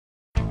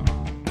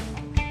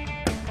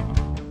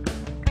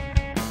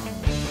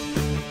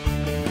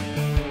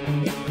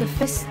The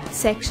first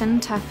section,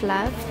 Tough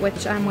Love,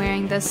 which I'm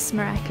wearing this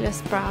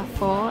miraculous bra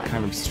for.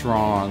 Kind of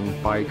strong,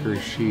 biker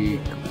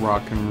chic,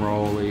 rock and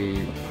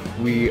rolly.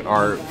 We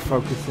are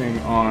focusing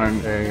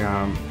on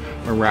a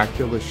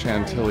miraculous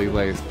Chantilly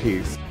lace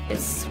piece.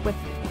 It's with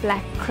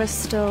black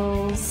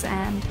crystals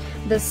and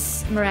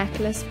this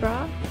miraculous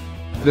bra.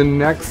 The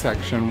next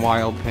section,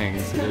 Wild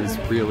Things, is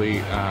really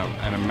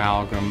an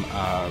amalgam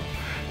of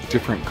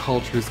different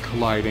cultures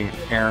colliding.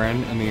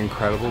 Erin and the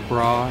Incredible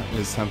Bra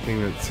is something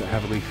that's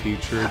heavily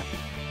featured.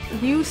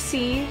 You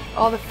see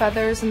all the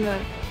feathers in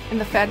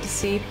the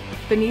fantasy.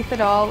 Beneath it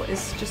all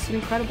is just an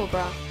incredible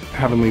bra.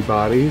 Heavenly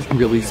Bodies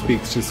really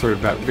speaks to sort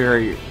of that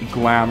very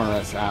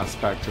glamorous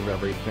aspect of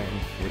everything,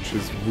 which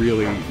is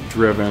really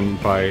driven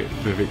by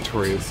the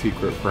Victoria's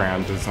Secret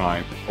brand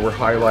design. We're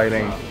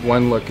highlighting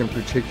one look in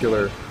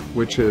particular,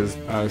 which is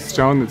a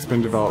stone that's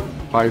been developed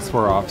by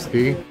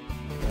Swarovski.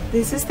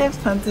 This is the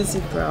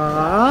fantasy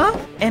bra,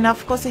 and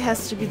of course it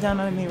has to be done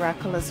on a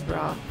miraculous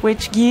bra,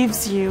 which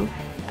gives you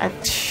a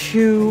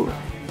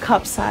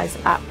 2-cup size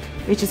up,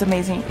 which is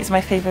amazing. It's my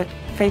favorite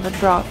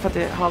bra for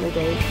the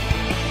holiday.